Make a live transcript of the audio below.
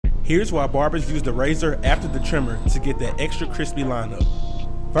Here's why barbers use the razor after the trimmer to get that extra crispy line up.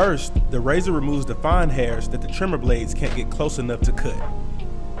 First, the razor removes the fine hairs that the trimmer blades can't get close enough to cut.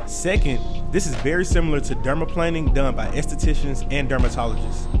 Second, this is very similar to dermaplaning done by estheticians and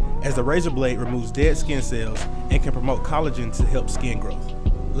dermatologists, as the razor blade removes dead skin cells and can promote collagen to help skin growth.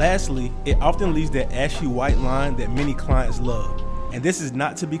 Lastly, it often leaves that ashy white line that many clients love, and this is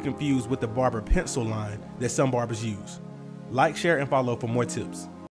not to be confused with the barber pencil line that some barbers use. Like, share, and follow for more tips.